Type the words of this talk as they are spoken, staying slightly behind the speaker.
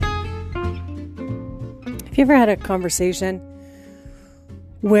Have you ever had a conversation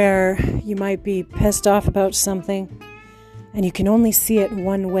where you might be pissed off about something and you can only see it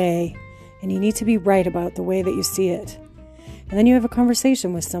one way and you need to be right about the way that you see it? And then you have a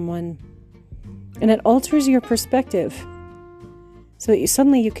conversation with someone and it alters your perspective so that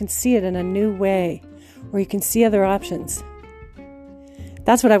you can see it in a new way, or you can see other options.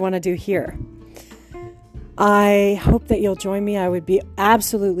 That's what I want to do here. I hope that you'll join me. I would be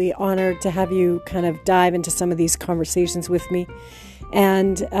absolutely honored to have you kind of dive into some of these conversations with me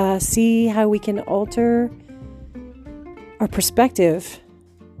and see how we can alter our perspective.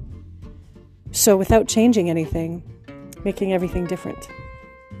 So without changing anything, making everything different.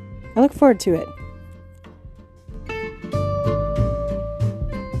 I look forward to it.